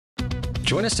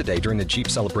Join us today during the Jeep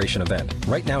Celebration event.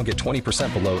 Right now, get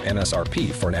 20% below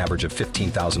MSRP for an average of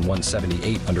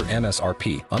 $15,178 under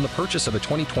MSRP on the purchase of a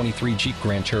 2023 Jeep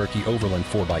Grand Cherokee Overland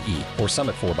 4xE or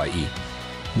Summit 4xE.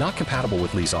 Not compatible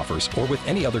with lease offers or with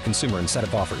any other consumer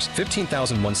incentive offers.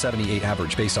 $15,178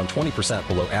 average based on 20%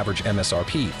 below average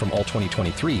MSRP from all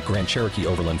 2023 Grand Cherokee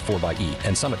Overland 4xE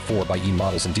and Summit 4xE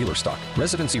models in dealer stock.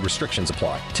 Residency restrictions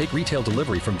apply. Take retail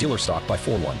delivery from dealer stock by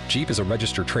 4/1. Jeep is a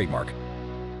registered trademark.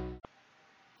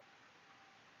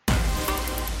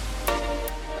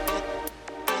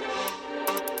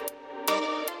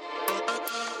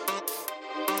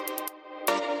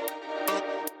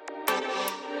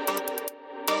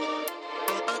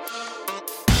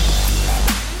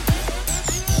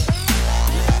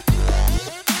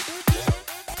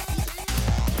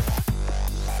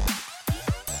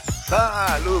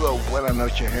 Saludos, buenas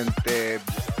noches, gente.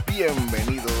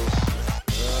 Bienvenidos.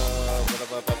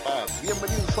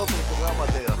 Bienvenidos a otro programa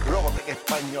de Robotech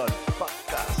Español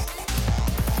Podcast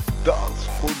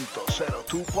 2.0,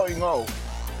 2.0.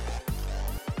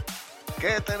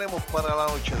 ¿Qué tenemos para la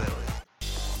noche de hoy?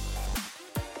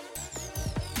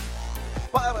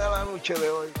 Para la noche de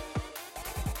hoy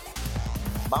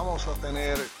vamos a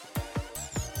tener,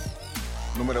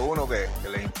 número uno, que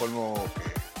les informo que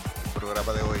el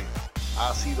programa de hoy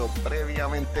ha sido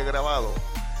previamente grabado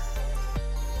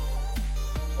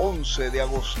 11 de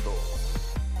agosto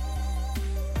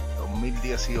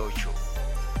 2018.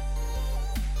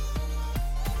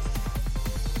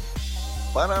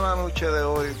 Para la noche de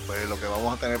hoy, pues lo que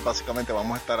vamos a tener, básicamente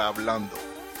vamos a estar hablando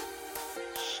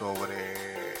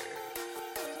sobre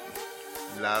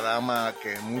la dama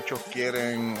que muchos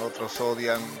quieren, otros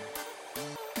odian,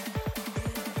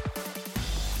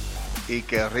 y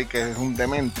que Enrique es un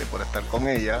demente por estar con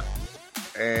ella,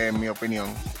 en mi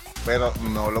opinión, pero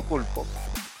no lo culpo.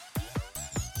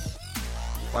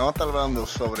 Vamos a estar hablando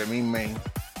sobre Minmay.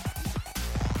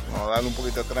 Vamos a darle un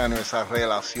poquito de cráneo a esa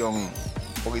relación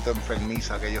un poquito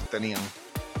enfermiza que ellos tenían.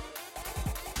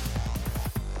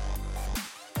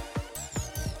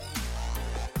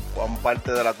 Cuán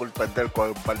parte de la culpa es de él,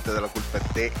 cuán parte de la culpa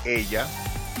es de ella.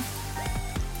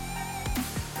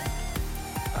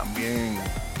 También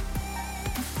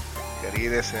quería y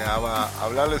deseaba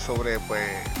hablarles sobre, pues,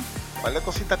 un par de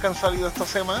cositas que han salido esta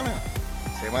semana.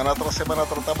 Semana tras semana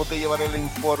tratamos de llevar la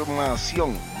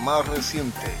información más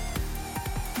reciente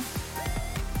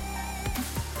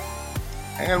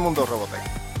en el mundo Robotech.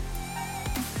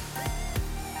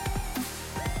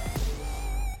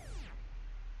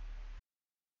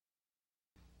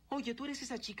 Oye, ¿tú eres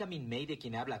esa chica Minmay de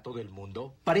quien habla todo el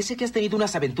mundo? Parece que has tenido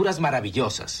unas aventuras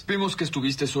maravillosas. Vimos que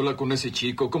estuviste sola con ese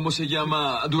chico, ¿cómo se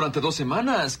llama? Durante 2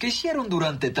 semanas. ¿Qué hicieron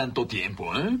durante tanto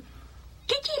tiempo, eh?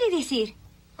 ¿Qué quiere decir?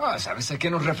 ¿Sabes a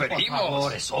qué nos referimos? Por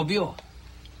favor, es obvio.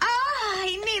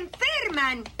 ¡Ay, me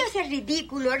enferman! No seas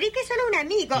ridículo, Rick es solo un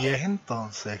amigo. Y es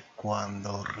entonces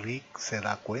cuando Rick se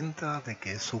da cuenta de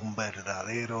que es un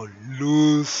verdadero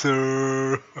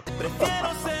loser.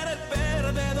 Prefiero ser el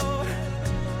perdedor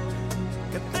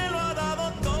que te lo ha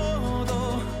dado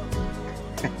todo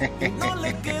y no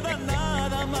le queda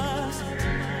nada más.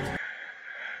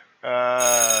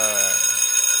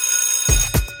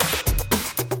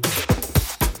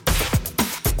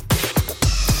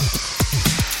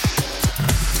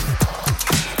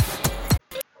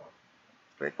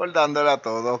 Recordándole a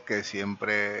todos que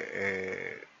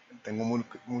siempre tengo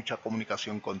mucha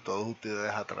comunicación con todos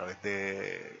ustedes a través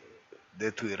de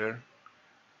Twitter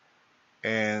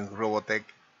en Robotech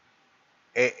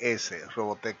ES,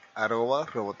 Robotech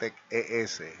 @Robotech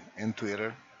ES en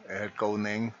Twitter, es el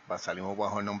codename, salimos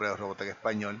bajo el nombre de Robotech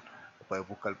Español, lo puedes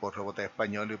buscar por Robotech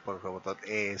Español y por Robotech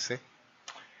ES.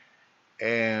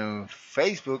 En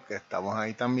Facebook estamos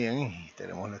ahí también y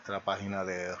tenemos nuestra página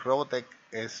de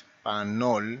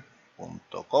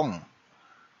robotechespanol.com.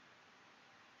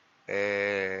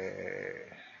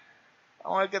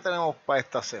 Vamos a ver qué tenemos para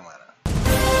esta semana.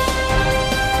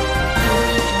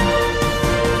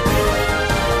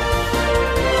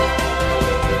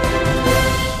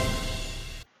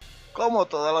 Como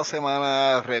toda la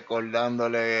semana,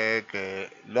 recordándole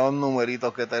que los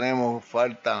numeritos que tenemos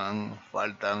faltan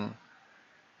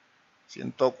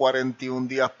 141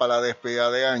 días para la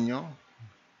despedida de año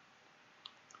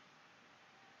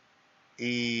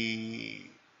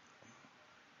y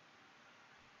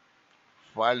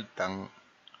faltan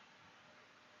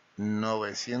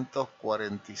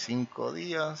 945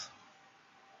 días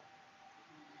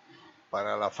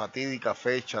para la fatídica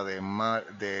fecha de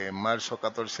marzo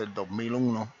 14 del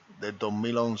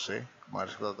 2011,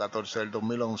 marzo 14 del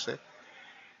 2011,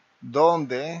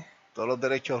 donde todos los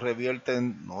derechos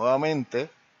revierten nuevamente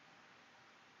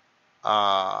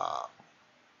a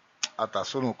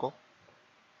Tatsunoko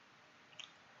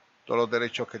todos los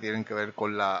derechos que tienen que ver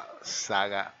con la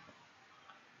saga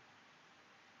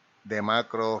de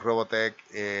Macros, Robotech,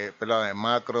 perdón, de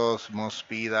Macros,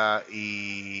 Mospida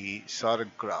y Southern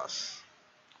Cross.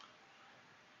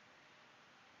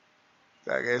 O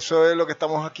sea, que eso es lo que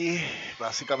estamos aquí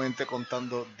básicamente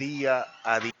contando día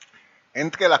a día.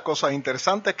 Entre las cosas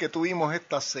interesantes que tuvimos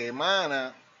esta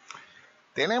semana,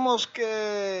 tenemos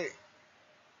que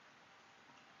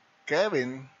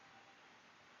Kevin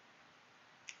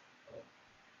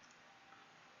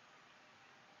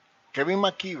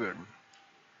McKeever,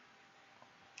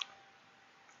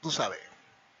 tú sabes,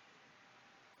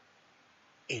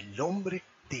 el hombre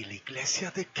de la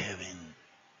iglesia de Kevin,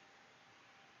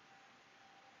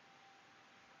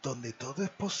 donde todo es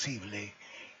posible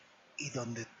y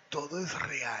donde todo es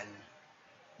real.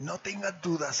 No tengas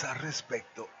dudas al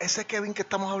respecto. Ese Kevin que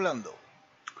estamos hablando.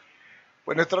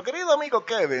 Pues nuestro querido amigo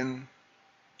Kevin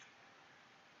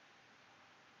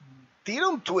tira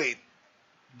un tweet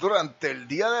durante el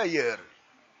día de ayer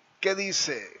que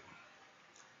dice: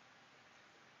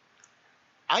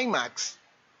 IMAX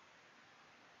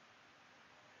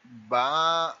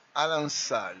va a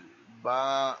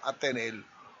tener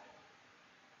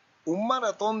un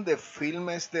maratón de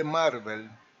filmes de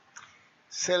Marvel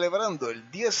celebrando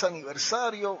el 10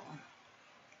 aniversario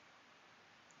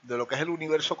de lo que es el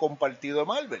universo compartido de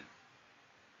Marvel.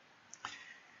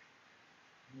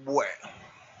 Bueno,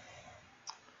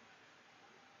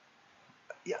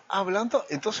 y hablando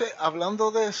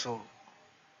de eso,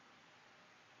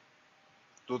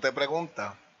 tú te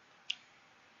preguntas,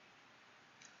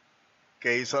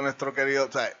 ¿qué hizo nuestro querido?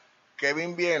 O sea,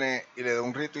 Kevin viene y le da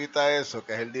un retweet a eso,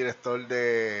 que es el director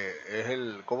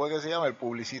 ¿cómo es que se llama? El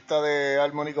publicista de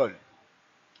Harmony Gold.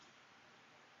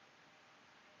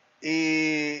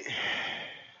 Y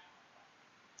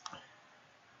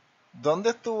 ¿dónde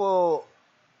estuvo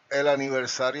el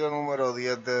aniversario número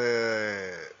 10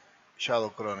 de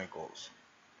Shadow Chronicles?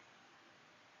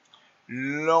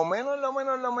 Lo menos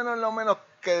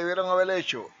que debieron haber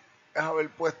hecho es haber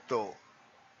puesto,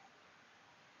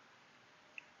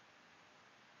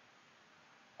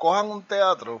 cojan un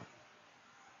teatro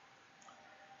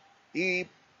y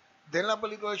den la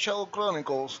película de Shadow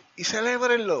Chronicles y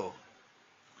celébrenlo.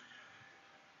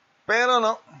 Pero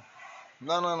no.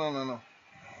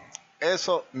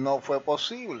 Eso no fue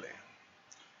posible.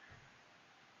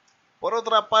 Por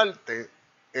otra parte,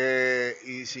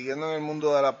 y siguiendo en el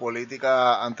mundo de la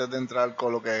política, antes de entrar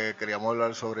con lo que queríamos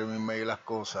hablar sobre Minmay y las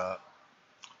cosas,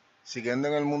 siguiendo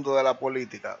en el mundo de la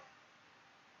política,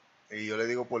 y yo le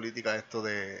digo política a esto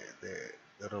de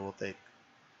Robotech,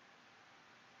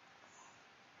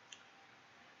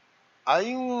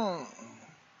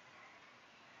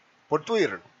 por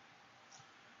Twitter,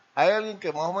 hay alguien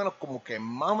que más o menos como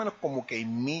que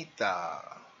imita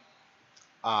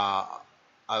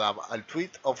al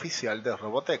tweet oficial de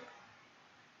Robotech.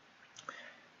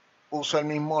 Usa el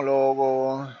mismo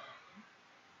logo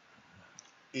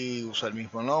y usa el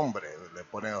mismo nombre, le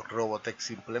pone Robotech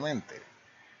simplemente.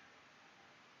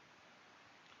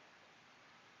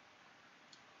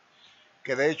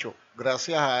 Que de hecho,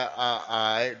 gracias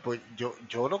a él, pues yo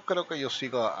no creo que yo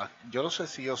no sé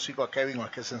si yo sigo a Kevin o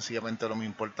es que sencillamente no me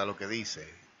importa lo que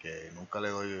dice, que nunca le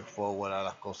doy forward a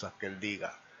las cosas que él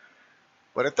diga.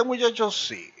 Pero este muchacho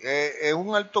sí, es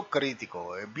un alto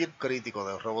crítico, es bien crítico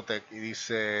de Robotech y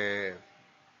dice,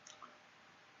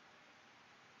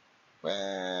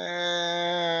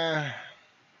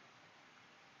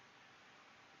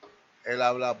 él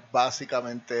habla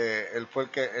básicamente, él fue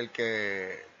el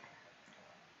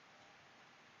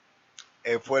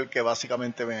que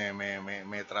básicamente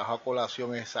me trajo a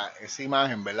colación esa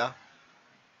imagen, ¿verdad?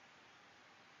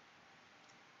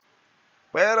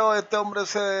 Pero este hombre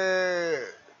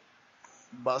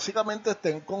básicamente está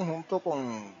en conjunto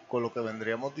con lo que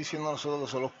vendríamos diciendo nosotros,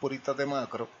 que son los puristas de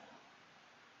macro.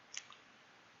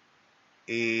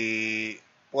 Y,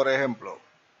 por ejemplo,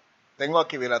 tengo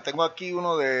aquí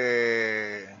uno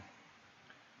de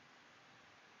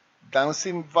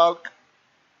Dancing Valk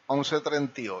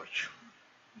 1138.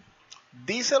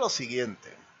 Dice lo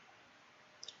siguiente: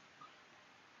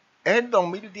 es el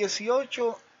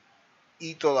 2018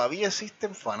 y todavía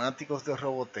existen fanáticos de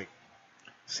Robotech.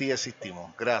 Sí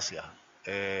existimos, gracias.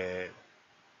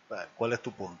 ¿Cuál es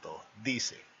tu punto?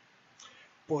 Dice,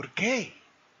 ¿por qué?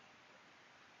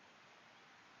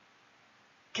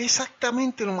 ¿Qué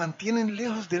exactamente lo mantienen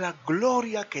lejos de la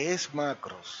gloria que es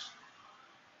Macros?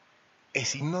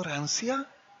 ¿Es ignorancia?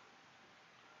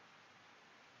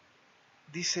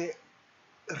 Dice,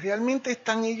 ¿realmente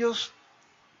están ellos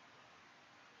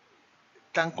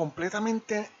tan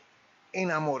completamente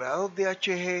enamorados de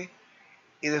HG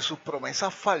y de sus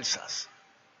promesas falsas,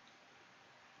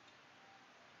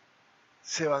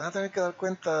 se van a tener que dar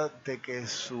cuenta de que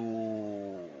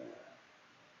su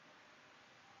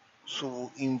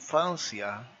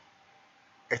infancia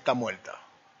está muerta.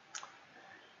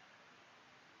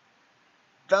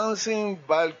 Dancing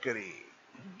Valkyrie,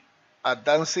 a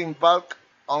Dancing Valk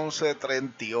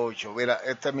 1138. Mira,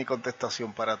 esta es mi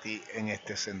contestación para ti en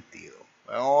este sentido.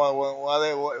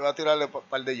 Voy a tirarle un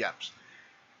par de jabs.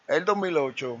 El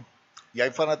 2008, y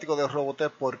hay fanáticos de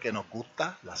Robotech porque nos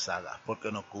gusta la saga,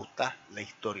 porque nos gusta la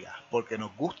historia, porque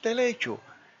nos gusta el hecho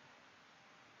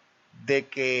de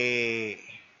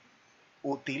que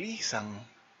utilizan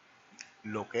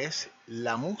lo que es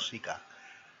la música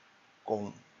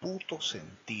con puto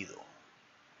sentido.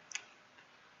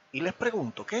 Y les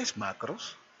pregunto, ¿qué es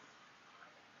Macros?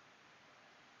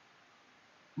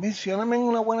 Mencióname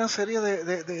una buena serie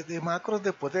de Macros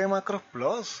después de Macros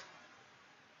Plus.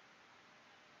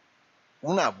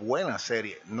 Una buena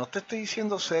serie. No te estoy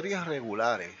diciendo series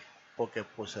regulares, porque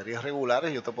por series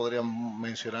regulares yo te podría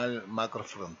mencionar Macro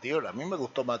Frontier. A mí me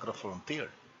gustó Macro Frontier.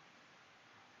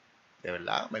 De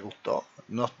verdad, me gustó.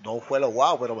 No fue lo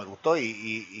guau, pero me gustó.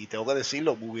 Y tengo que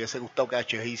decirlo, me hubiese gustado que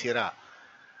HG hiciera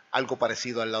algo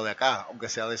parecido al lado de acá, aunque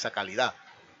sea de esa calidad.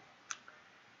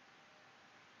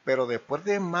 Pero después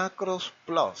de Macros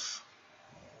Plus,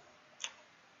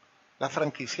 la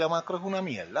franquicia Macro es una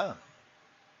mierda.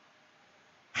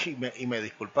 Y me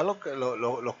disculpan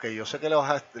los que yo sé que les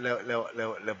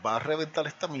va a reventar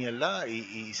esta mierda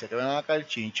y sé que van a caer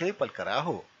chinche y para el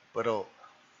carajo. Pero,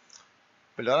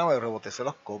 perdóname, Robotech se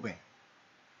los come.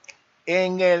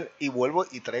 Y vuelvo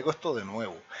y traigo esto de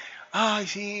nuevo. Ay,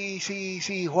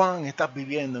 sí, Juan, estás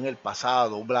viviendo en el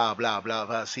pasado, bla, bla, bla,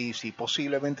 bla. Sí,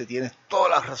 posiblemente tienes toda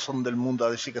la razón del mundo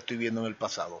a decir que estoy viviendo en el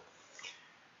pasado.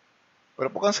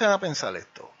 Pero pónganse a pensar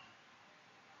esto.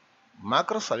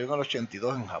 Macro salió en el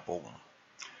 82 en Japón.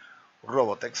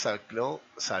 Robotech salió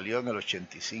en el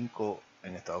 85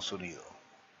 en Estados Unidos.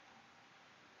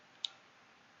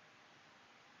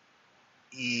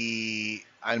 Y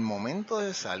al momento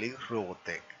de salir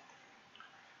Robotech,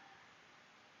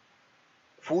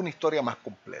 fue una historia más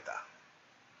completa.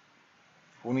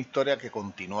 Fue una historia que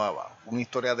continuaba. Fue una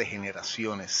historia de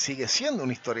generaciones. Sigue siendo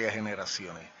una historia de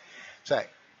generaciones. O sea,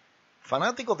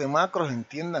 fanáticos de Macros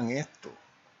entiendan esto.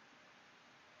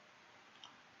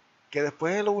 Que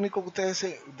después es lo único que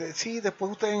ustedes...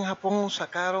 después ustedes en Japón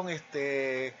sacaron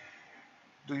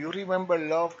Do You Remember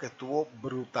Love, que estuvo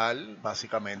brutal,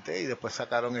 básicamente. Y después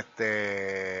sacaron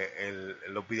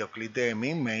los videoclips de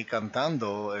Minmay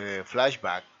cantando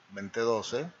Flashback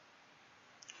 2012.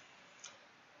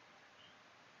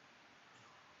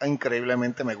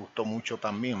 Increíblemente me gustó mucho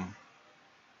también.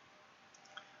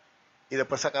 Y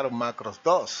después sacaron Macros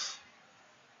 2.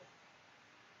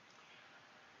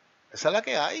 Esa es la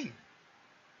que hay.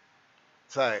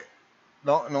 ¿Sabes?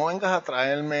 No vengas a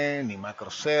traerme ni Macro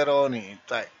Zero, ni...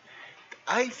 ¿sabes?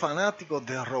 Hay fanáticos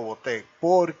de Robotech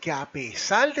porque a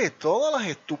pesar de todas las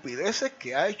estupideces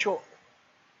que ha hecho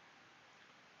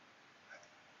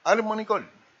Nicole,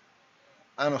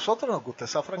 a nosotros nos gusta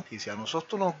esa franquicia, a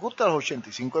nosotros nos gustan los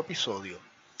 85 episodios.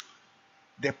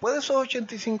 Después de esos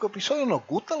 85 episodios nos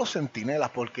gustan los Centinelas,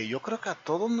 porque yo creo que a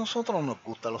todos nosotros nos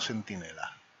gustan los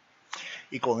Centinelas.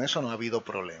 Y con eso no ha habido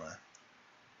problema.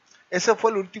 Ese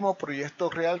fue el último proyecto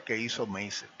real que hizo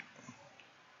Mace.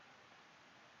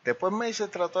 Después Mace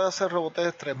trató de hacer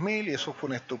Robotech 3000 y eso fue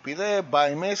una estupidez. Va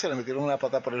y Mace le metieron una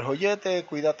pata por el joyete.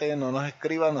 Cuídate, no nos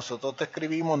escribas, nosotros te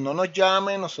escribimos, no nos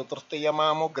llames, nosotros te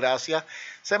llamamos, gracias.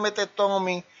 Se mete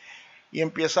Tommy y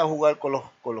empieza a jugar con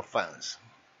los fans.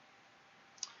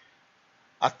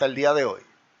 Hasta el día de hoy.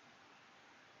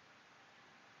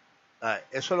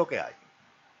 Eso es lo que hay.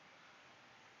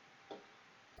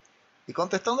 Y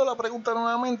contestando la pregunta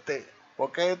nuevamente,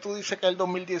 ¿por qué tú dices que el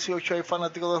 2018 hay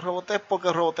fanáticos de Robotech?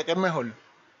 Porque Robotech es mejor.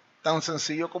 Tan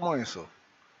sencillo como eso.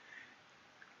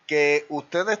 Que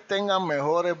ustedes tengan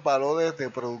mejores valores de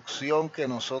producción que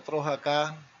nosotros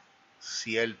acá,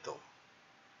 cierto.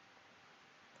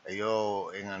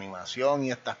 Ellos en animación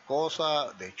y estas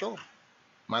cosas, de hecho,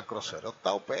 Macro Zero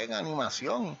está OP en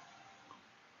animación.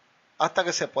 Hasta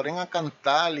que se ponen a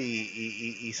cantar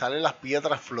y salen las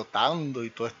piedras flotando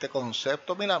y todo este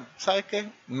concepto. Mira, ¿sabes qué?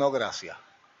 No, gracias.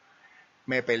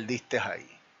 Me perdiste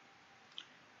ahí.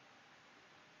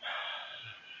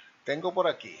 Tengo por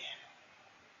aquí.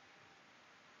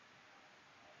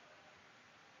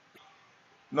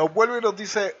 Nos vuelve y nos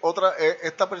dice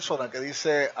esta persona que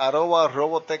dice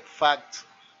 @RobotechFacts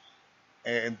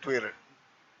en Twitter.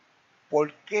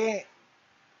 ¿Por qué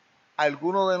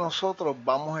algunos de nosotros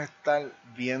vamos a estar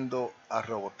viendo a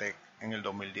Robotech en el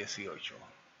 2018.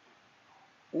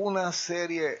 Una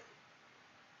serie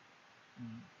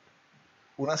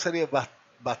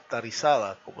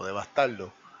bastarizada, como de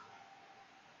bastardo,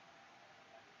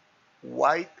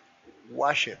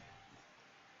 whitewashed,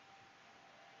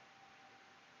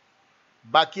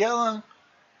 vaqueada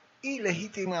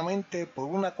ilegítimamente por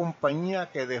una compañía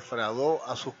que defraudó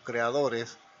a sus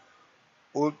creadores,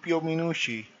 Ulpio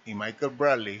Minucci y Michael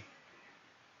Bradley,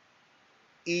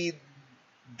 y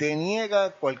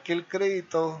deniega cualquier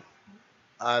crédito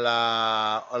a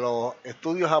los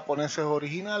estudios japoneses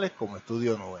originales como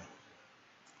Estudio 9.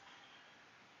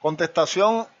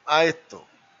 Contestación a esto.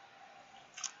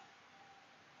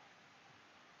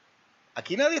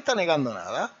 Aquí nadie está negando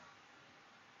nada.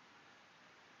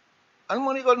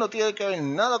 Harmonic no tiene que ver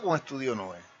nada con Estudio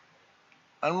 9.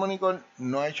 Harmonic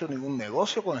no ha hecho ningún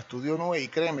negocio con Estudio 9 y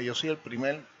créeme, yo soy el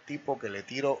primer tipo que le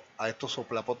tiro a estos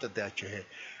soplapotes de HG.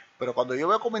 Pero cuando yo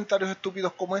veo comentarios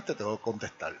estúpidos como este, tengo que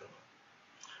contestarlo.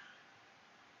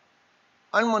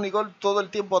 Harmonic todo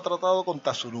el tiempo ha tratado con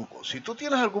Tatsunoko. Si tú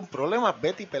tienes algún problema,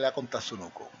 vete y pelea con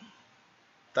Tatsunoko.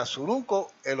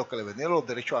 Tatsunoko es lo que le vendieron los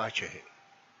derechos a HG.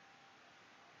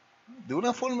 De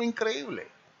una forma increíble,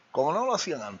 como no lo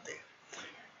hacían antes.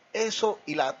 Eso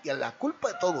y la culpa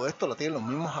de todo esto la tienen los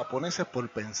mismos japoneses por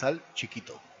pensar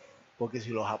chiquito. Porque si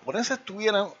los japoneses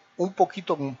tuvieran un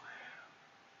poquito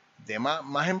de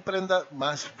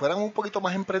fueran un poquito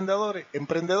más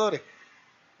emprendedores,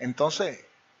 entonces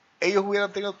ellos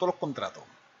hubieran tenido todos los contratos.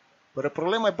 Pero el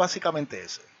problema es básicamente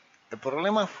ese. El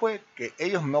problema fue que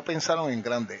ellos no pensaron en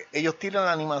grande. Ellos tiran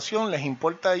la animación, les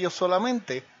importa a ellos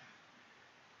solamente.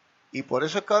 Y por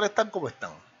eso es que ahora están como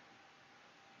están.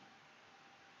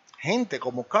 Gente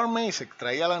como Carl Mason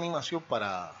traía la animación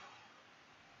para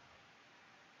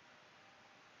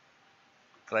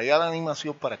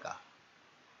acá.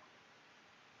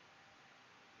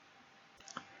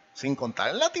 Sin contar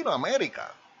en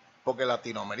Latinoamérica. Porque en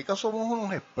Latinoamérica somos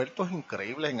unos expertos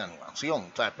increíbles en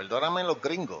animación. O sea, perdóname los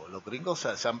gringos. Los gringos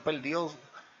se han perdido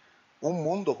un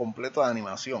mundo completo de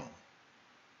animación.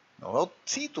 Nosotros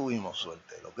sí tuvimos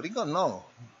suerte. Los gringos no.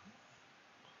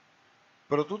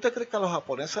 Pero ¿tú te crees que a los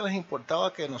japoneses les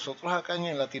importaba que nosotros acá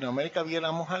en Latinoamérica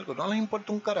viéramos algo? No les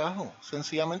importa un carajo.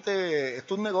 Sencillamente,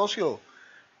 esto es un negocio.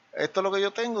 Esto es lo que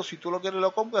yo tengo. Si tú lo quieres,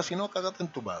 lo compras. Si no, cágate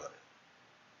en tu madre.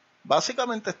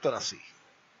 Básicamente esto era así.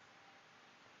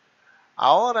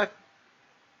 Ahora,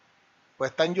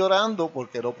 pues están llorando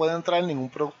porque no puede entrar ningún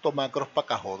producto macros para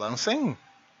acá. Jódanse.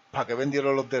 ¿Para qué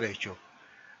vendieron los derechos?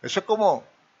 Eso es como...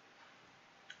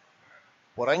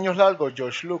 Por años largos,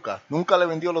 George Lucas nunca le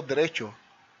vendió los derechos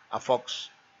a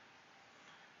Fox.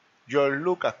 George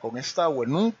Lucas con Star Wars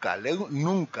nunca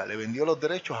le vendió los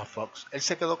derechos a Fox. Él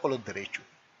se quedó con los derechos.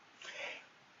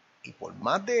 Y por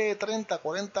más de 30,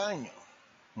 40 años,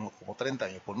 como 30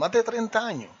 años, por más de 30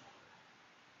 años,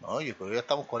 no, yo creo que ya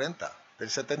estamos 40, del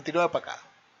 79 para acá,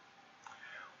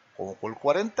 como por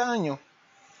 40 años,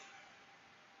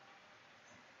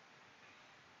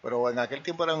 pero en aquel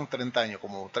tiempo eran 30 años,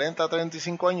 como 30,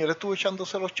 35 años, él estuvo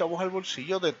echándose los chavos al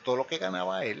bolsillo de todo lo que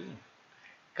ganaba él.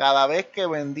 Cada vez que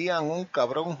vendían un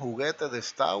cabrón juguete de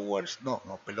Star Wars, no,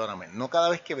 perdóname, no cada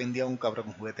vez que vendían un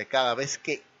cabrón juguete, cada vez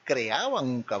que creaban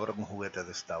un cabrón juguete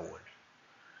de Star Wars,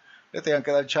 le tenían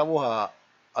que dar chavos a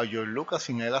George Lucas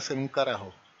sin él hacer un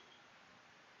carajo.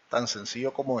 Tan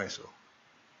sencillo como eso.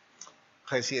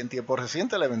 En tiempo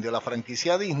reciente le vendió la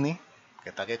franquicia a Disney, que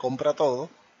está que compra todo.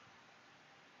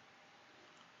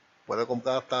 Puede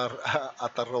comprar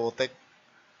hasta Robotech.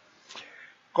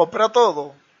 Compra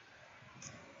todo.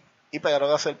 Y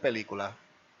pegaron a hacer películas.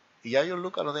 Y ya George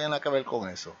Lucas no tiene nada que ver con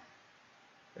eso.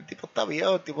 El tipo está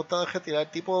viejo, el tipo está retirado.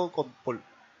 El tipo,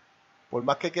 por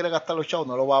más que quiera gastar los chavos,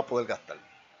 no lo va a poder gastar.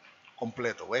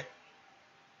 Completo, ¿ves?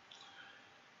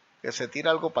 Que se tira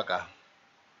algo para acá.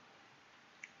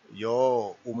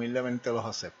 Yo humildemente los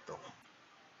acepto.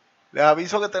 Les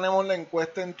aviso que tenemos la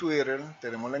encuesta en Twitter.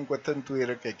 Tenemos la encuesta en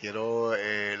Twitter que quiero,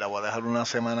 la voy a dejar una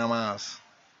semana más.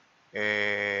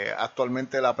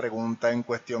 Actualmente la pregunta en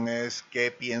cuestión es: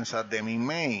 ¿qué piensas de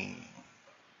Minmay?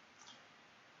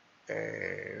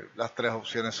 Las tres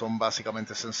opciones son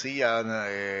básicamente sencillas.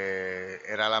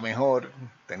 Era la mejor,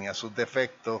 tenía sus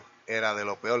defectos, era de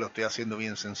lo peor. Lo estoy haciendo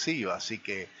bien sencillo, así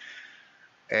que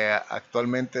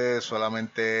actualmente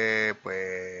solamente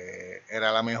pues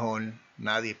era la mejor.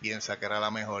 Nadie piensa que era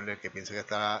la mejor. El que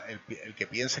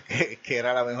piense que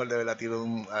era la mejor debe haber tenido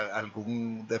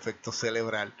algún defecto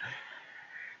cerebral.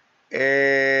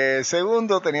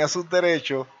 Segundo, tenía sus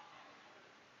derechos.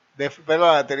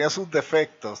 Tenía sus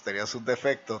defectos,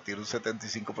 tiene un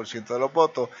 75% de los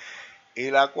votos.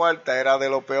 Y la cuarta era de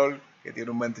lo peor, que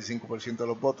tiene un 25% de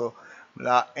los votos.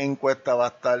 La encuesta va a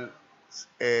estar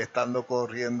estando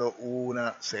corriendo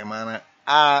una semana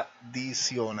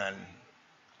adicional.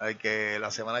 Hay que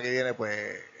la semana que viene,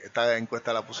 pues, esta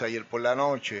encuesta la puse ayer por la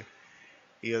noche.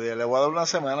 Y yo dije, le voy a dar una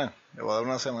semana. Le voy a dar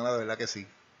una semana, de verdad que sí.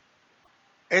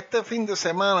 Este fin de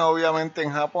semana, obviamente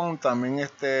en Japón, también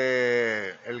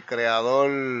el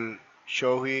creador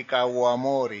Shoji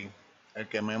Kawamori, el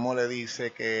que Memo le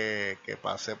dice que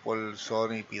pase por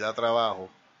Sony y pida trabajo,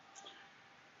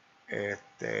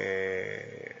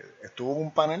 estuvo en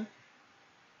un panel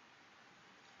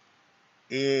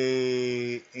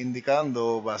y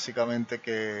indicando básicamente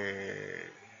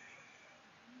que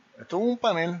estuvo en un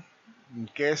panel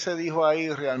que se dijo ahí.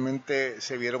 Realmente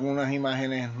se vieron unas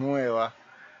imágenes nuevas,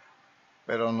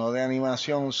 pero no de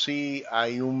animación. Sí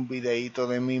hay un videíto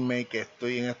de Minmay que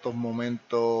estoy en estos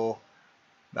momentos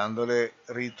dándole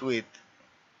retweet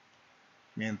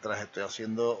mientras estoy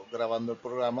grabando el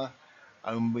programa.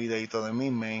 Hay un videíto de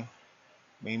Minmay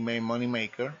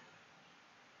Moneymaker.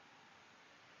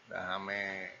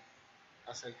 Déjame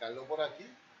acercarlo por aquí.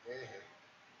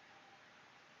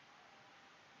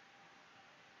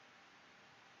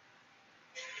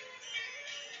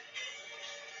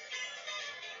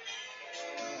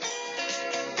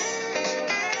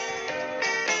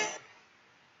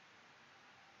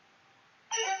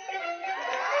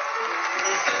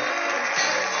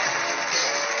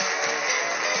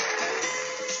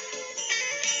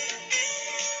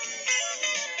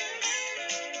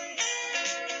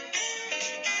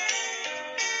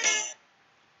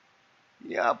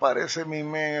 Y aparece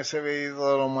Minmay en ese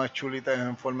video de lo más chulita,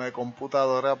 en forma de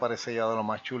computadora. Aparece ya de lo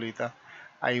más chulita.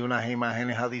 Hay unas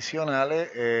imágenes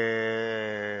adicionales.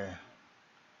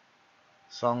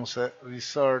 Sunset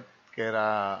Resort, que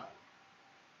era...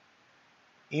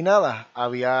 Y nada,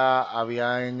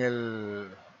 había en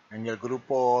el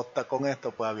grupo con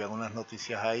esto, pues había unas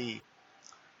noticias ahí.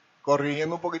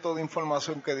 Corrigiendo un poquito de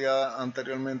información que di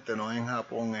anteriormente, no es en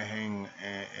Japón, es en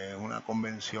una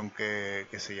convención que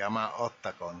se llama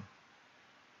Octacon,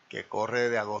 que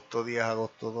corre de agosto 10 a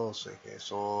agosto 12, que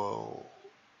eso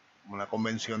una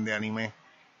convención de anime.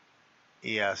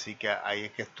 Y así que ahí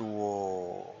es que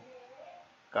estuvo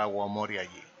Kawamori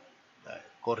allí.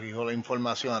 Corrijo la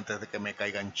información antes de que me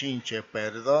caigan chinches.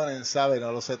 Perdonen, saben,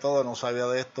 no lo sé todo, no sabía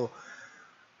de esto.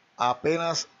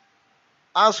 Apenas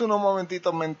hace unos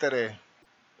momentitos me enteré.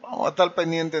 Vamos a estar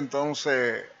pendientes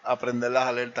entonces, a prender las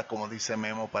alertas, como dice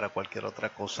Memo, para cualquier otra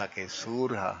cosa que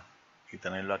surja y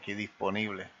tenerlo aquí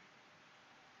disponible.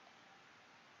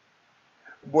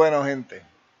 Bueno, gente.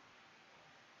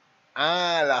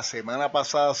 La semana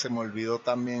pasada se me olvidó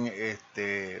también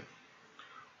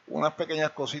unas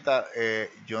pequeñas cositas.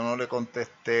 Yo no le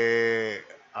contesté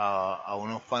a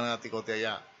unos fanáticos de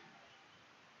allá.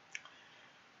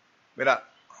 Mira,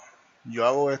 yo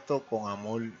hago esto con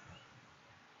amor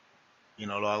y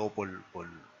no lo hago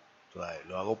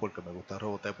lo hago porque me gusta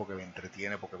Robotech, porque me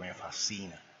entretiene, porque me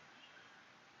fascina.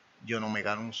 Yo no me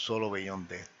gano un solo bellón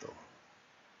de esto.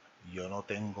 Yo no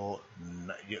tengo...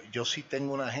 Yo sí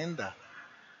tengo una agenda.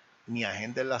 Mi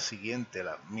agenda es la siguiente.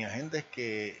 Mi agenda es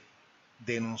que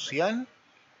denunciar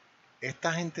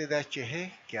esta gente de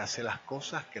HG que hace las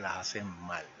cosas que las hacen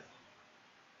mal.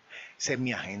 Esa es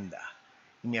mi agenda.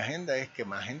 Y mi agenda es que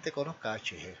más gente conozca a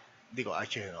HG. Digo,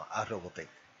 HG no, a Robotech.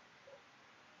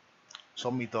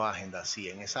 Son mis dos agendas. Si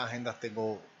en esas agendas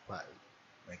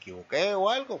me equivoqué o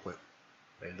algo, pues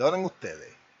perdonen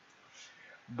ustedes.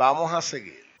 Vamos a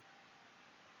seguir.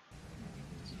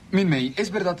 Minmay,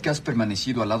 ¿es verdad que has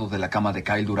permanecido al lado de la cama de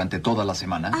Kyle durante toda la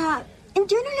semana?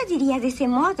 Yo no lo diría de ese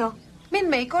modo.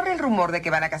 Minmay, corre el rumor de que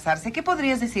van a casarse. ¿Qué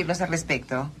podrías decirnos al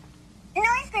respecto? No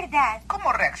es verdad.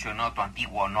 ¿Cómo reaccionó tu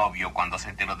antiguo novio cuando se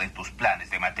enteró de tus planes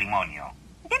de matrimonio?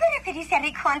 Debe referirse a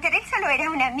Rick Hunter. Él solo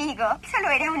era un amigo. Solo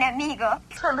era un amigo.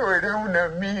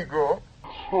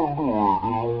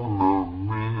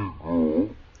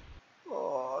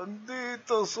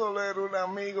 Maldito, solo era un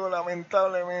amigo.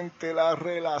 Lamentablemente la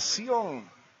relación.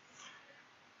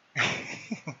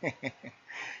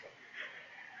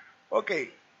 Ok,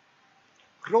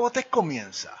 Robotech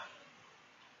comienza.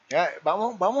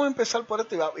 Vamos a empezar por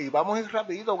esto y vamos a ir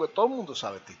rapidito, porque todo el mundo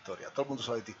sabe esta historia.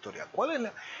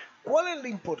 ¿Cuál es la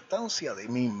importancia de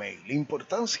Minmay? La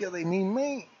importancia de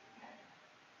Minmay,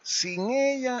 sin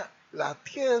ella la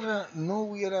Tierra no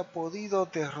hubiera podido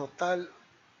derrotar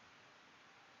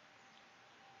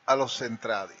a los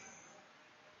Centradi.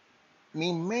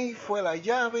 Minmay fue la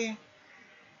llave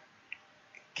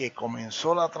que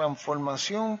comenzó la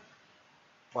transformación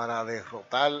para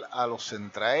derrotar a los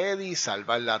Centraedi,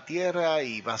 salvar la Tierra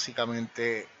y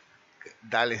básicamente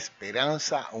darle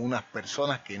esperanza a unas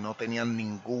personas que no tenían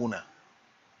ninguna.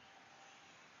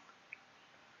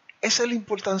 Esa es la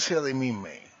importancia de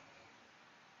Minmay.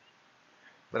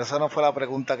 Pero esa no fue la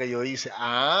pregunta que yo hice.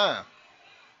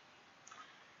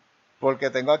 Porque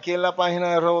tengo aquí en la página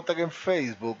de Robotech en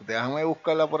Facebook, déjame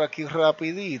buscarla por aquí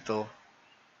rapidito.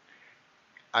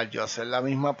 Al yo hacer la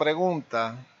misma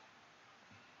pregunta,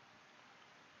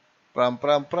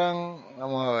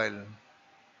 vamos a ver.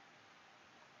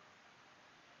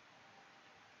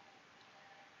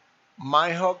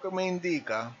 Myhawk me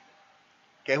indica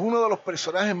que es uno de los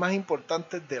personajes más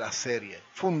importantes de la serie,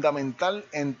 fundamental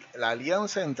en la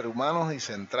alianza entre humanos y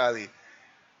Centradi.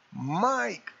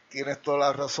 Mike, tienes toda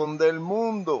la razón del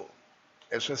mundo.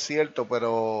 Eso es cierto,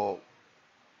 pero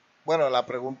bueno, la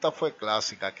pregunta fue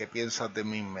clásica. ¿Qué piensas de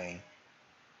Minmay?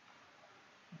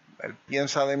 Él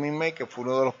piensa de Minmay que fue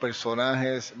uno de los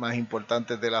personajes más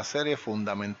importantes de la serie,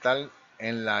 fundamental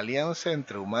en la alianza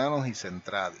entre humanos y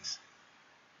Centradis.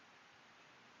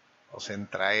 O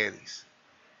Centraedis.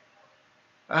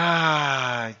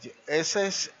 Eso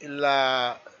es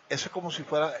como si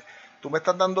fuera... Tú me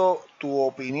estás dando tu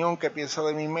opinión, qué piensas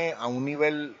de Minmay a un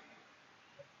nivel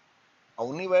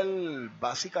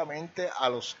básicamente a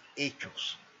los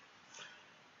hechos.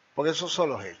 Porque esos son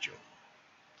los hechos.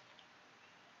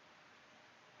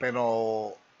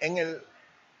 Pero en el...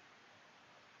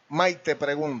 Mike, te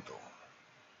pregunto.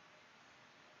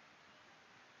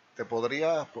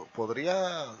 Podría,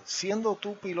 siendo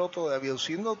tú piloto de avión,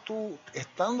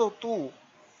 estando tú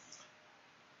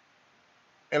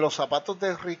en los zapatos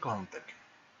de Rick Hunter,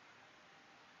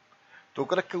 ¿tú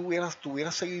crees que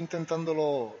tuvieras seguido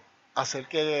intentándolo hacer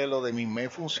que lo de Minmay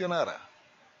funcionara?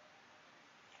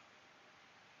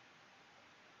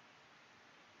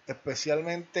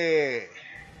 Especialmente...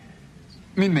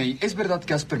 Minmay, ¿es verdad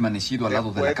que has permanecido al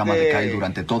lado de la cama de Kyle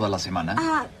durante toda la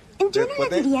semana? Yo no lo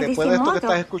diría después de esto que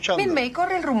estás escuchando. Minmay,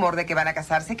 corre el rumor de que van a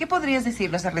casarse. ¿Qué podrías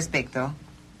decirnos al respecto?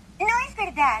 No es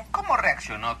verdad. ¿Cómo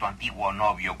reaccionó tu antiguo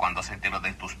novio cuando se enteró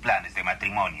de tus planes de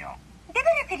matrimonio? Debe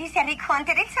referirse a Rick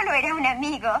Hunter. Él solo era un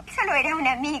amigo. Solo era un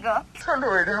amigo.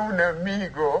 Solo era un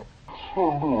amigo.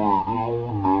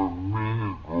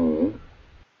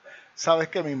 ¿Sabes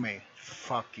qué, Minmay?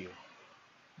 Fuck you.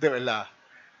 De verdad.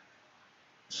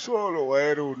 Solo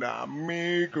era un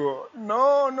amigo.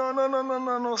 No.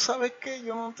 ¿Sabes qué?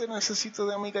 Yo no te necesito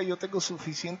de amiga. Yo tengo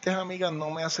suficientes amigas.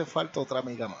 No me hace falta otra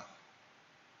amiga más.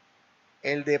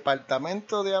 El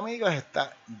departamento de amigas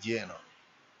está lleno.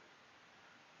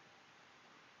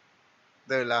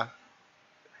 De verdad.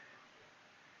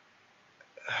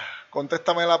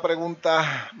 Contéstame la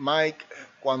pregunta, Mike,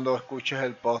 cuando escuches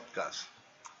el podcast.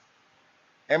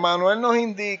 Emanuel nos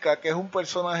indica que es un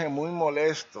personaje muy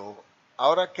molesto.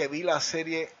 Ahora que vi la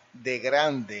serie de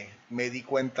grande, me di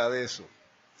cuenta de eso.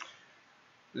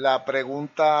 La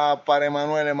pregunta para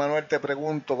Emanuel, te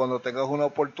pregunto, cuando tengas una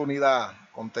oportunidad,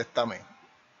 contéstame.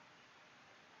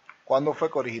 ¿Cuándo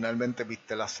fue que originalmente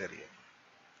viste la serie?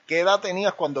 ¿Qué edad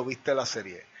tenías cuando viste la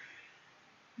serie?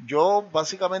 Yo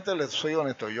básicamente les soy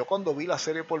honesto, yo cuando vi la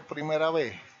serie por primera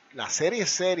vez, la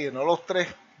serie, no los tres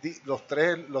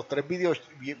videos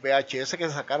VHS que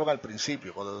sacaron al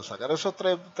principio, cuando sacaron esos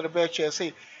tres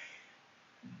VHS,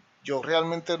 yo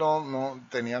realmente no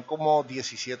tenía como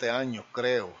 17 años,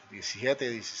 creo, 17,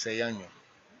 16 años.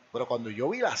 Pero cuando yo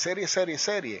vi la serie,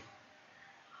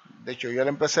 de hecho yo la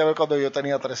empecé a ver cuando yo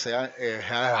tenía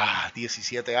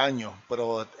 17 años,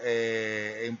 pero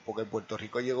porque en Puerto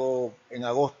Rico llegó en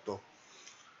agosto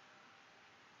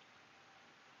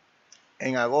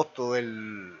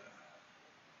del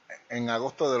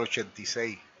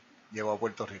 86 llegó a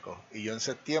Puerto Rico y yo en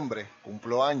septiembre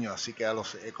cumplo años, así que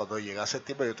cuando llegué a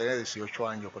septiembre yo tenía 18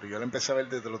 años, pero yo la empecé a ver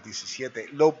desde los 17.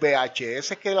 Los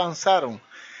VHS que lanzaron,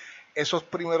 esos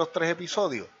primeros 3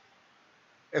 episodios,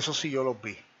 esos sí yo los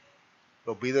vi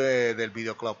del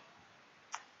videoclub.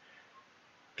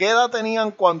 ¿Qué edad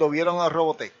tenían cuando vieron a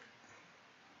Robotech?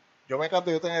 Yo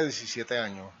tenía 17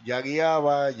 años, ya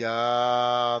guiaba,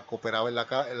 ya cooperaba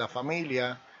en la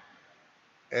familia,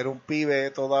 era un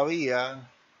pibe todavía,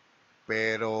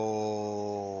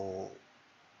 pero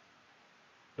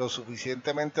lo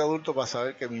suficientemente adulto para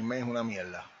saber que Minmay es una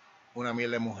mierda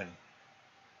de mujer.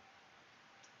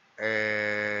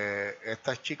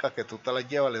 Estas chicas que tú te las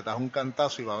llevas, les das un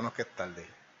cantazo y vámonos que es tarde.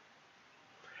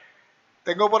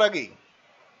 Tengo por aquí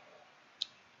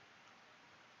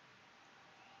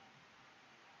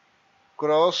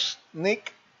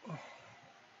Nick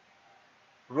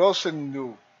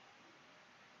Rosendu.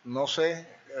 No sé,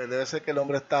 debe ser que el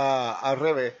nombre está al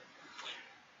revés.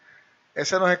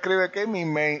 Ese nos escribe que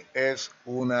Minmay es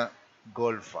una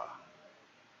golfa.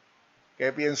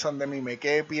 ¿Qué piensan de Minmay?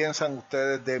 ¿Qué piensan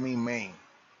ustedes de Minmay?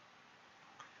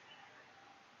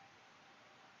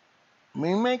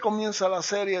 Minmay comienza la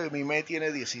serie y Minmay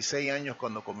tiene 16 años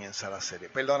cuando comienza la serie.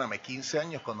 Perdóname, 15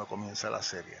 años cuando comienza la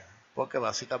serie. Porque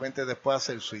básicamente después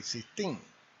hace el Sweet 16.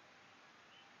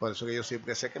 Por eso que yo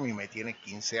siempre sé que Minmay tiene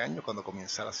 15 años cuando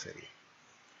comienza la serie.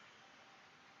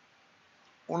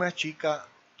 Una chica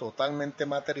totalmente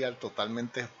material,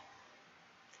 totalmente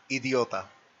idiota.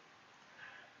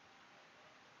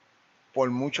 Por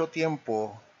mucho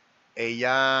tiempo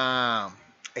ella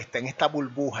está en esta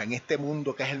burbuja, en este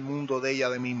mundo que es el mundo de ella,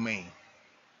 de Minmay.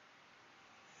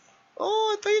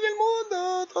 Oh, estoy en el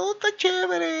mundo, todo está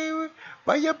chévere.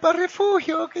 Vaya para el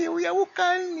refugio que yo voy a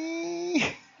buscar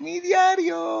mi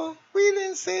diario.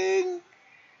 Cuídense.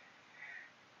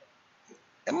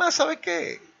 Es más, ¿sabes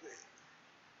qué?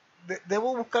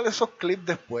 Debo buscar esos clips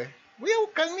después. Voy a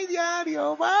buscar mi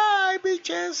diario. Bye,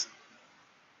 bitches.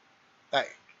 Ay,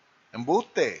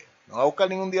 embuste. No va a buscar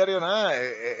ningún diario, nada.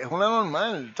 Es una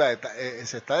normal. O sea,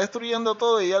 se está destruyendo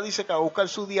todo y ella dice que va a buscar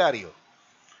su diario.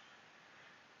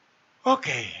 Ok.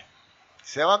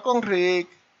 Se va con Rick.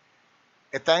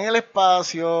 Está en el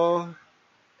espacio.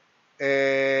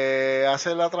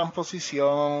 Hace la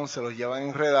transposición. Se los lleva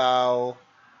enredados.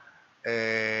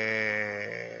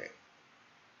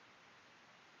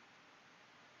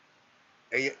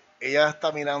 Ella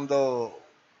está mirando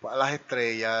a las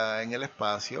estrellas en el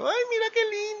espacio. Ay, mira qué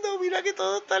lindo, mira que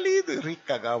todo está lindo. Y Rick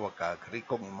cagado acá, Rick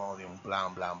con un odio, un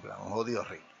plan, un jodido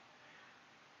Rick.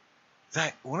 O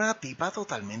sea, una tipa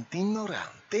totalmente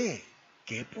ignorante.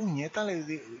 ¿Qué puñeta le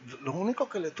dio? Lo único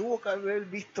que le tuvo que haber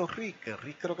visto Rick, que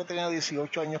Rick creo que tenía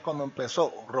 18 años cuando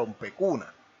empezó,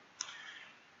 rompecuna.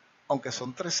 Aunque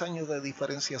son 3 años de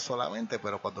diferencia solamente,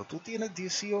 pero cuando tú tienes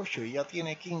 18 y ella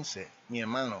tiene 15, mi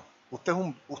hermano, usted es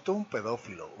un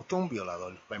pedófilo, usted es un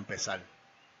violador, para empezar.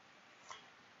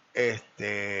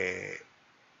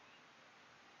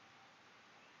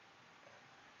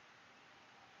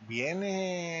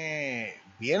 Viene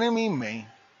Minmay.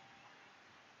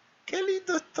 Qué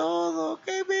lindo es todo,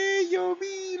 qué bello,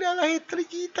 mira las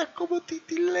estrellitas como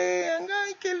titilean,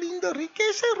 ay, qué lindo, Rick, ¿qué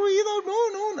es ese ruido?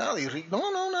 No, nada, y Rick, no,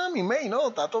 nada, Minmay, no,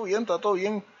 está todo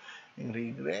bien.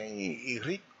 Y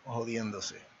Rick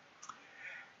jodiéndose.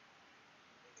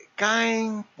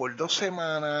 Caen por 2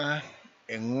 semanas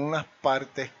en unas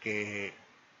partes que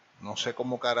no sé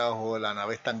cómo carajo, la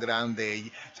nave es tan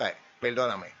grande, o sea,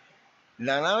 perdóname,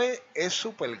 la nave es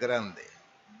súper grande.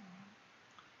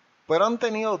 Pero han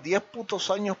tenido 10 putos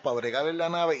años para bregar en la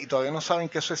nave y todavía no saben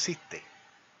que eso existe.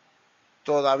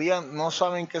 Todavía no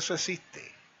saben que eso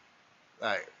existe.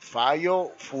 Ay,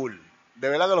 fallo full. De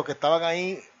verdad que los que estaban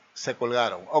ahí se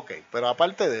colgaron. Ok, pero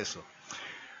aparte de eso,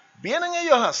 vienen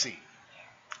ellos así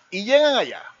y llegan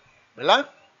allá,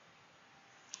 ¿verdad?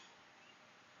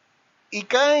 Y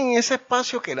caen en ese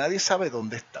espacio que nadie sabe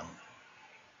dónde están.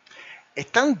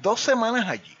 Están 2 semanas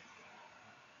allí.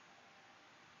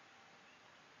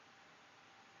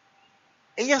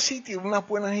 Ella sí tiene unas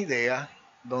buenas ideas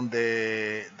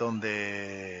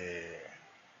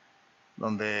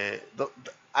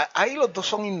ahí los dos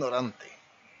son ignorantes.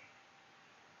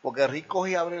 Porque Rick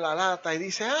coge y abre la lata y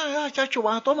dice, chacho,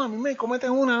 vas a tomar, Minmay, cómete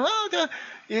una.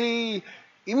 Y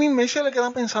Minmay se le queda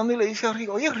pensando y le dice a Rick,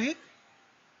 oye Rick,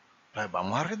 pues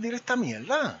vamos a rendir esta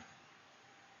mierda.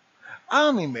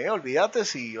 Minmay, olvídate,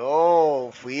 si yo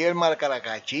fui el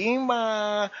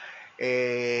marcaracachimba,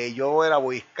 yo era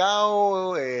Boy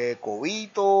Scout,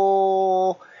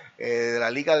 Cobito, de la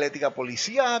Liga Atlética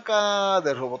Policíaca,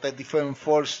 de Robotic Defense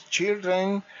Force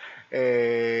Children,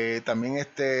 también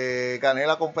gané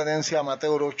la competencia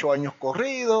amateur 8 años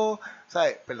corridos,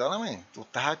 ¿sabes? Perdóname, tú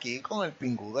estás aquí con el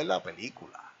pingú de la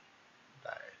película,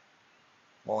 ¿sabes?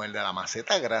 Con el de la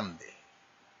maceta grande.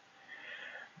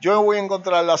 Yo voy a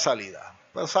encontrar la salida.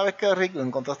 Pero ¿sabes qué, Rick? No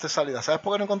encontraste salida. ¿Sabes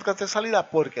por qué no encontraste salida?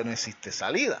 Porque no existe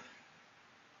salida.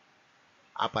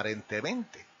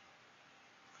 Aparentemente.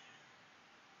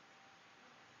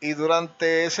 Y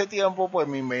durante ese tiempo, pues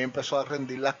Minmay empezó a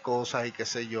rendir las cosas y qué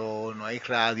sé yo, no hay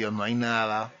radio, no hay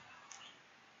nada.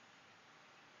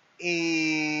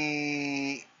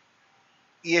 Y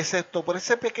excepto por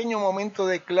ese pequeño momento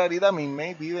de claridad,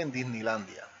 Minmay vive en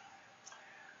Disneylandia.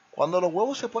 Cuando los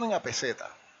huevos se ponen a peseta,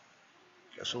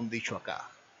 que es un dicho acá,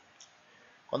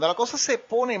 cuando la cosa se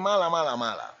pone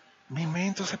mala, Minmay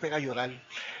entonces se pega a llorar.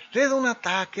 Le da un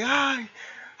ataque. Ay,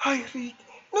 Rick,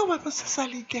 no vamos a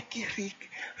salir de aquí, Rick.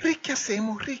 Rick, ¿qué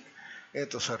hacemos, Rick?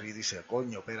 Entonces Rick dice,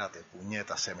 coño, espérate,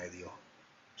 puñeta, se me dio.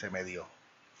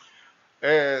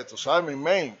 Tú sabes,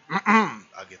 Minmay,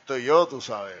 aquí estoy yo, tú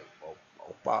sabes.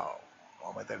 Vamos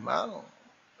a meter mano.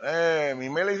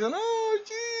 Minmay le dice, no,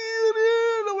 chido.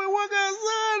 no me voy a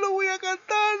casar, no voy a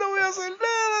cantar, no voy a hacer nada.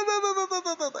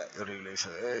 Y Rick le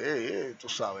dice, tú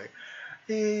sabes.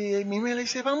 Y Minmay le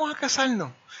dice, vamos a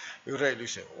casarnos. Y Rick le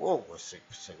dice, pues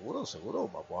seguro,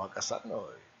 vamos a casarnos.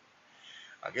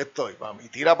 Aquí estoy, mami,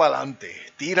 tira para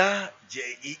adelante, tira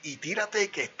y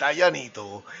tírate que está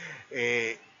llanito.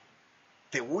 Te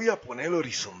voy a poner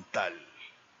horizontal.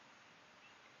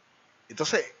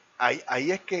 Entonces,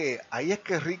 ahí es que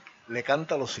Rick le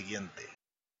canta lo siguiente.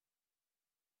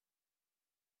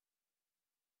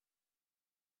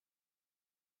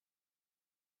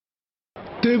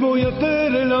 Te voy a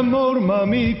hacer el amor,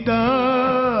 mamita,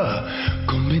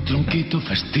 con mi tronquito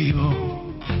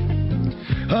festivo,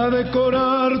 a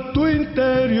decorar tu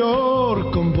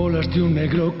interior con bolas de un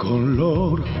negro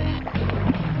color.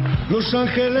 Los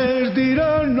ángeles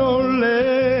dirán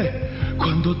olé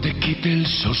cuando te quite el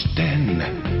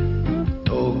sostén.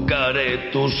 Tocaré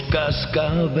tus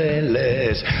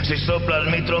cascabeles si soplas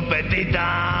mi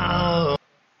trompetita.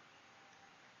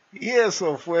 Y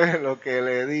eso fue lo que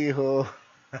le dijo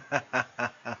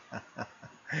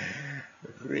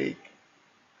Rick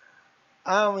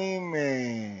a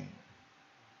Minmay.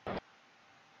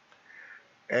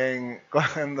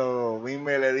 Cuando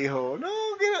Minmay le dijo, no,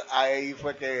 ahí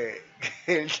fue que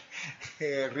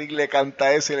Rick le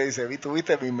canta eso y le dice, ¿tú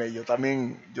viste, Minmay? Yo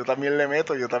también le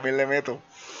meto.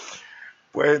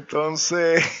 Pues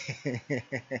entonces,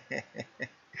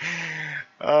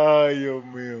 ay, Dios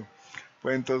mío.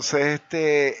 Pues entonces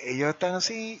ellos están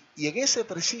así y en ese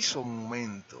preciso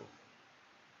momento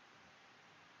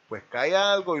pues cae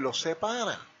algo y los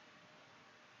separa.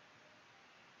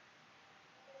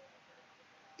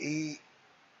 Y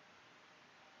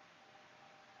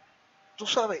tú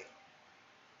sabes,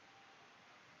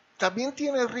 también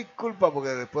tiene Rick culpa porque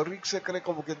después Rick se cree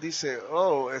como que dice,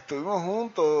 estuvimos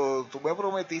juntos, tú me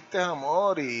prometiste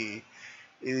amor y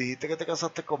dijiste que te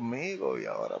casaste conmigo y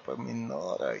ahora pues me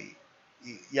ignora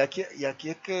y aquí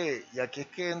es que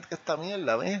entra esta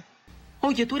mierda, ¿ves?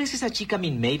 Oye, ¿tú eres esa chica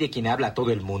Minmay de quien habla todo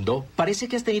el mundo? Parece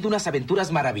que has tenido unas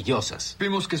aventuras maravillosas.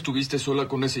 Vimos que estuviste sola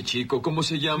con ese chico, ¿cómo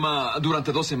se llama?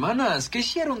 Durante 2 semanas. ¿Qué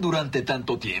hicieron durante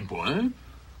tanto tiempo, eh?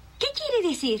 ¿Qué quiere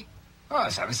decir?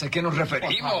 ¿Sabes a qué nos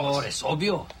referimos? Por favor, es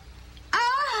obvio.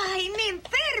 ¡Ay, me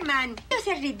enferman! No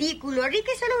seas ridículo, Rick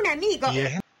es solo un amigo.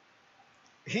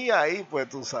 Y ahí, pues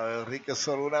tú sabes, Rick es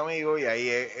solo un amigo y ahí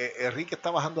Rick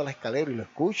está bajando la escalera y lo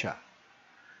escucha.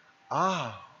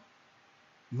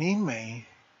 Minmay,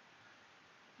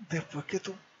 después que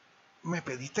tú me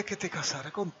pediste que te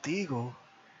casara contigo,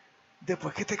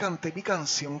 después que te canté mi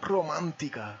canción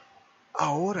romántica,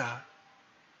 ahora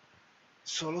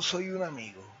solo soy un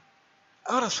amigo.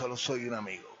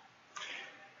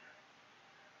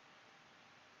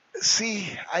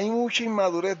 Sí, hay mucha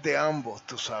inmadurez de ambos,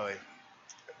 tú sabes.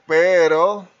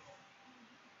 Pero,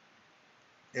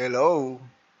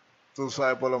 tú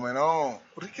sabes, por lo menos,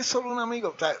 Rick es solo un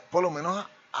amigo, o sea, por lo menos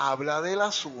habla del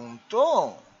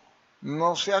asunto.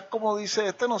 No seas como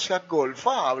dice no seas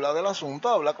golfa, habla del asunto,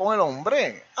 habla con el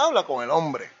hombre.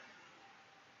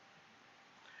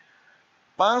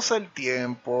 Pasa el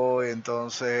tiempo,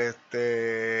 entonces,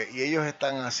 y ellos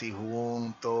están así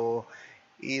juntos,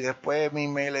 y después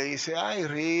Minmay le dice, ay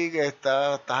Rick,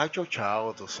 estás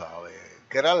achochado, tú sabes,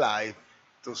 que era live,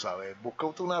 tú sabes,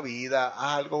 búscate una vida,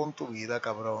 haz algo con tu vida,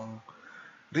 cabrón.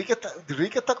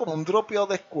 Rick está como un dropeado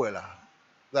de escuela.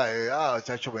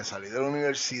 Chacho, me salí de la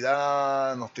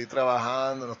universidad, no estoy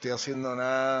trabajando, no estoy haciendo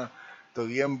nada, estoy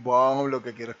bien bum, lo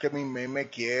que quiero es que Minmay me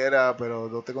quiera, pero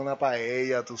no tengo una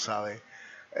paella, tú sabes.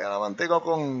 La mantengo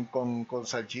con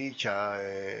salchicha,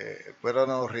 pero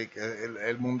no, Rick,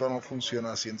 el mundo no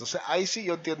funciona así. Entonces, ahí sí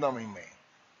yo entiendo a Minmay.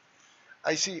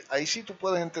 Ahí sí tú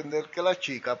puedes entender que la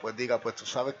chica, pues diga, pues tú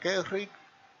sabes qué, Rick,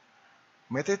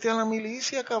 métete a la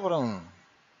milicia, cabrón.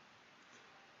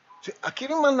 Sí, aquí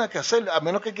no hay más nada que hacer, a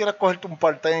menos que quieras cogerte un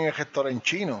part-time en el restaurante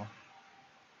chino.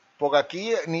 Porque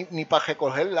aquí ni para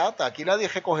recoger lata, aquí nadie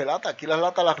recoge lata, aquí las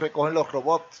latas las recogen los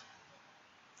robots.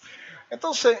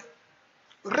 Entonces,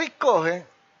 Rick coge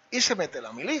y se mete a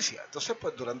la milicia. Entonces,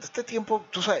 pues durante este tiempo,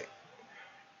 tú sabes,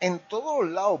 en todos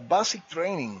los lados, basic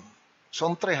training,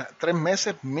 son 3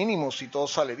 meses mínimo si todo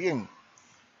sale bien.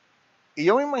 Y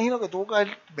yo me imagino que tuvo que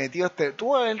haber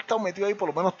estado metido ahí por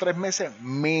lo menos 3 meses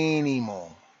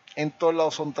mínimo. En todos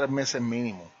lados son 3 meses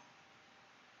mínimo.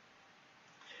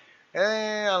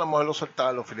 A lo mejor lo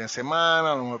soltaban los fines de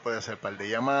semana, a lo mejor puede hacer un par de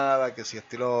llamadas, que si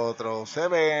esto y lo otro. Se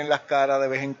ven las caras de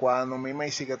vez en cuando,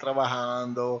 Minmay sigue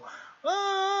trabajando.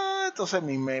 Entonces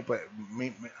Minmay, pues,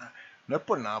 no es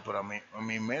por nada, pero a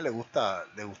Minmay le gusta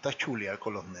chulear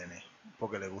con los nenes.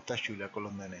 Porque le gusta chulear con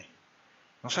los nenes.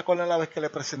 ¿No se acuerdan la vez que le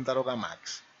presentaron a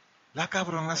Max? La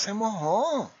cabrona se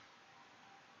mojó.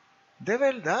 De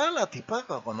verdad, la tipa,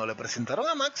 cuando le presentaron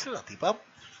a Max, la tipa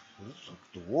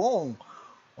tuvo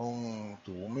un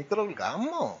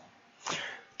microorgasmo.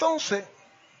 Entonces,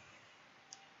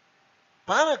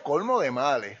 para colmo de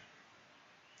males,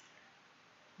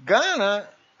 gana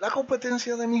la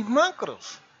competencia de mis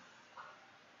macros.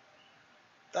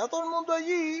 Está todo el mundo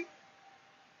allí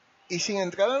y sin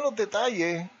entrar en los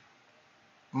detalles,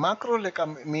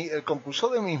 el concurso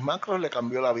de mis macros le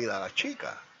cambió la vida a la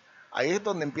chica. Ahí es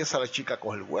donde empieza la chica a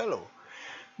coger vuelo.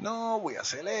 No, voy a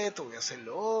hacer esto, voy a hacer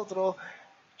lo otro.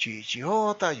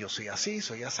 Chichijota, yo soy así,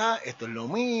 soy asá, esto es lo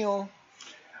mío.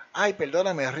 Ay,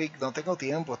 perdóname, Rick, no tengo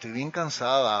tiempo, estoy bien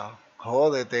cansada.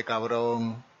 Jódete,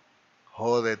 cabrón.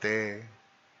 Jódete.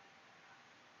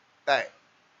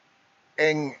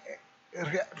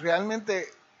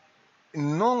 Realmente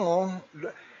no.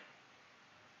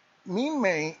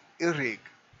 Minmay y Rick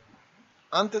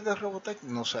antes de Robotech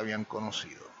no se habían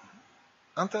conocido.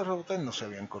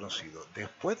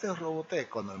 Después de Robotech,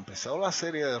 cuando empezó la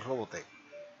serie de Robotech,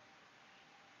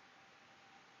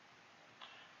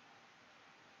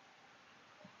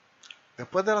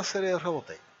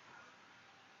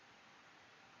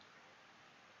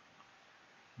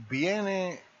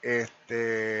 viene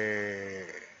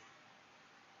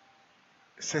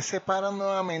se separan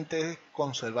nuevamente,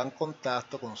 conservan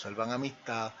contacto, conservan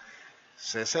amistad,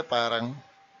 se separan,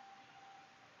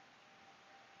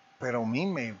 pero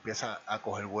Minmay empieza a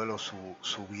coger vuelo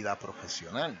su vida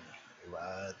profesional.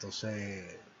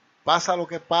 Entonces pasa lo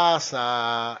que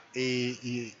pasa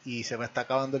y se me está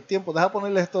acabando el tiempo. Deja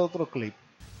ponerle este otro clip.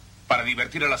 ¿Para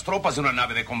divertir a las tropas de una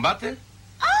nave de combate?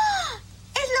 ¡Ah!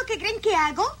 ¿Es lo que creen que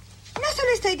hago? No solo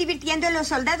estoy divirtiendo a los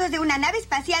soldados de una nave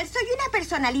espacial, soy una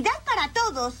personalidad para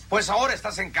todos. Pues ahora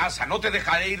estás en casa, no te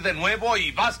dejaré ir de nuevo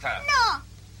y basta. ¡No!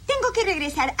 Tengo que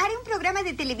regresar, haré un programa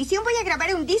de televisión, voy a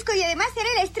grabar un disco y además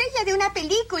seré la estrella de una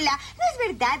película. ¿No es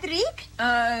verdad, Rick?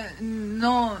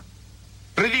 No.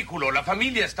 Ridículo, la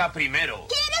familia está primero.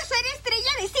 ¡Quiero ser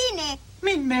estrella de cine!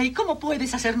 Minmay, ¿cómo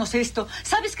puedes hacernos esto?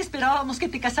 Sabes que esperábamos que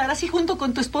te casaras y junto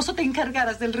con tu esposo te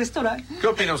encargaras del restaurante. ¿Qué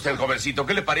opina usted, jovencito?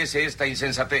 ¿Qué le parece esta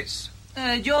insensatez?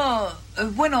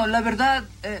 Bueno, la verdad...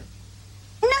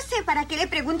 No sé para qué le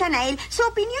preguntan a él. Su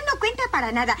opinión no cuenta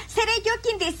para nada. Seré yo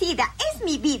quien decida. Es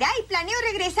mi vida y planeo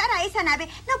regresar a esa nave.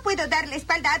 No puedo darle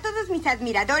espalda a todos mis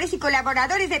admiradores y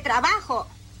colaboradores de trabajo.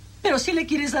 Pero si le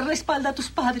quieres dar la espalda a tus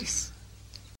padres.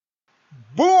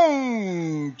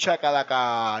 ¡Boom!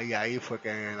 Chacalaca. Y ahí fue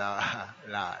que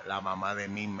la mamá de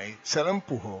Minmay se lo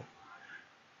empujó.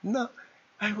 No,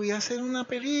 ay, voy a hacer una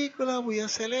película, voy a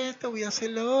hacer esto, voy a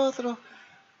hacer lo otro.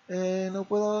 No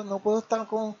puedo estar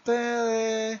con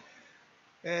ustedes.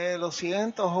 Lo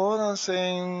siento,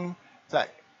 jódanse. O sea,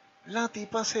 la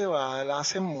tipa se va, la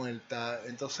hacen muerta.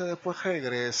 Entonces después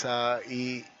regresa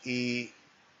y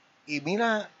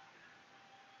mira,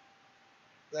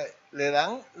 le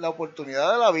dan la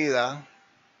oportunidad de la vida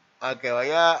a que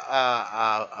vaya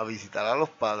a visitar a los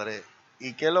padres.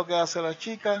 ¿Y qué es lo que hace la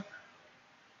chica?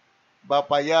 Va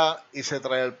para allá y se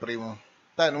trae al primo.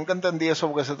 O sea, nunca entendí eso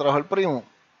porque se trajo el primo.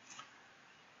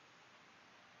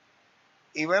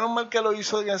 Y menos mal que lo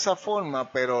hizo de esa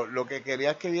forma, pero lo que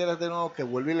quería que vieras de nuevo, que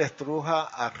vuelve y le estruja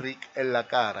a Rick en la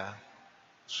cara.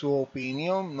 Su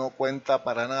opinión no cuenta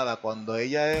para nada cuando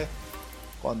ella es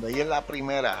la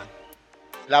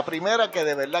primera que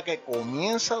de verdad que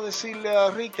comienza a decirle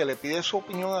a Rick, que le pide su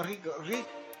opinión a Rick. Rick,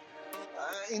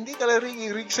 indícale a Rick,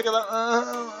 y Rick se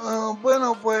queda,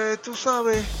 bueno, pues tú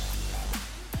sabes.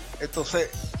 Entonces,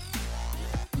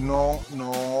 no,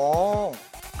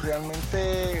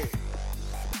 realmente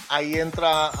ahí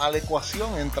entra a la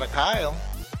ecuación, entra Kyle.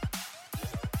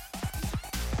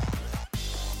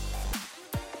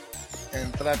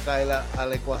 Entra Kyle a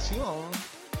la ecuación.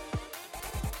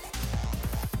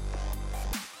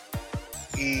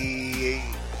 Y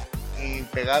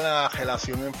pega la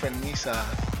relación enfermiza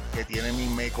que tiene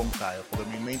Minmay con Kyle, porque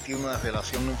Minmay tiene una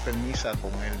relación enfermiza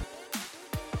con él,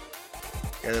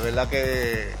 que de verdad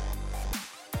que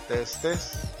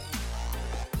testes.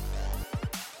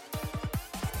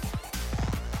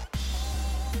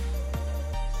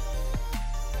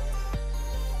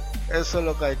 Eso es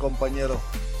lo que hay, compañeros.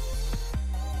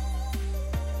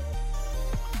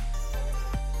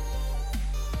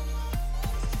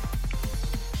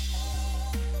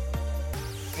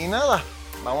 Y nada,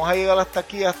 vamos a llegar hasta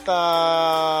aquí,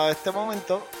 hasta este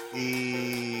momento,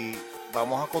 y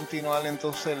vamos a continuar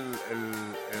entonces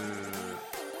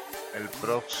el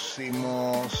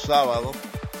próximo sábado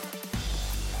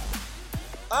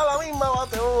a la misma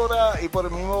hora y por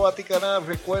el mismo Vaticanal.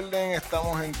 Recuerden,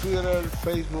 estamos en Twitter,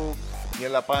 Facebook y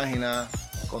en la página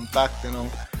contáctenos.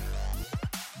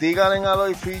 Díganle a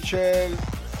Lloyd Fisher,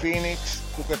 Phoenix,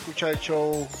 tú que escuchas el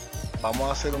show, vamos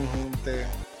a hacer un junte,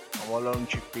 vamos a hablar un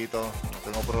chispito,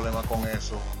 no tengo problema con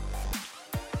eso.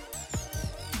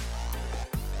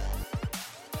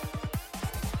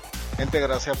 Gente,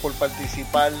 gracias por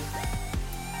participar.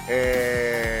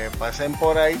 Pasen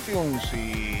por iTunes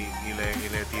y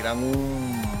le tiran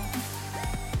un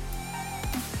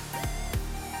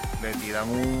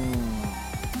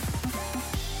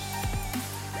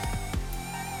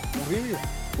review.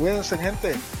 Cuídense,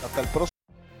 gente, hasta el próximo.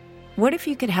 What if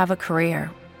you could have a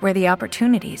career where the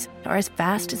opportunities are as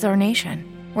vast as our nation,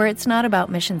 where it's not about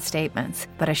mission statements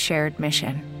but a shared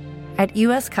mission? At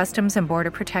U.S. Customs and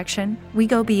Border Protection, we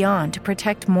go beyond to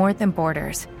protect more than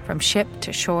borders. From ship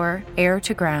to shore, air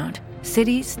to ground,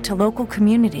 cities to local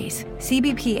communities,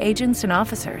 CBP agents and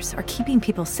officers are keeping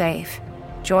people safe.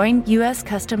 Join U.S.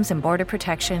 Customs and Border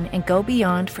Protection and go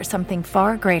beyond for something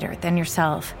far greater than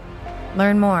yourself.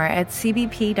 Learn more at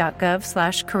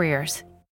cbp.gov/careers.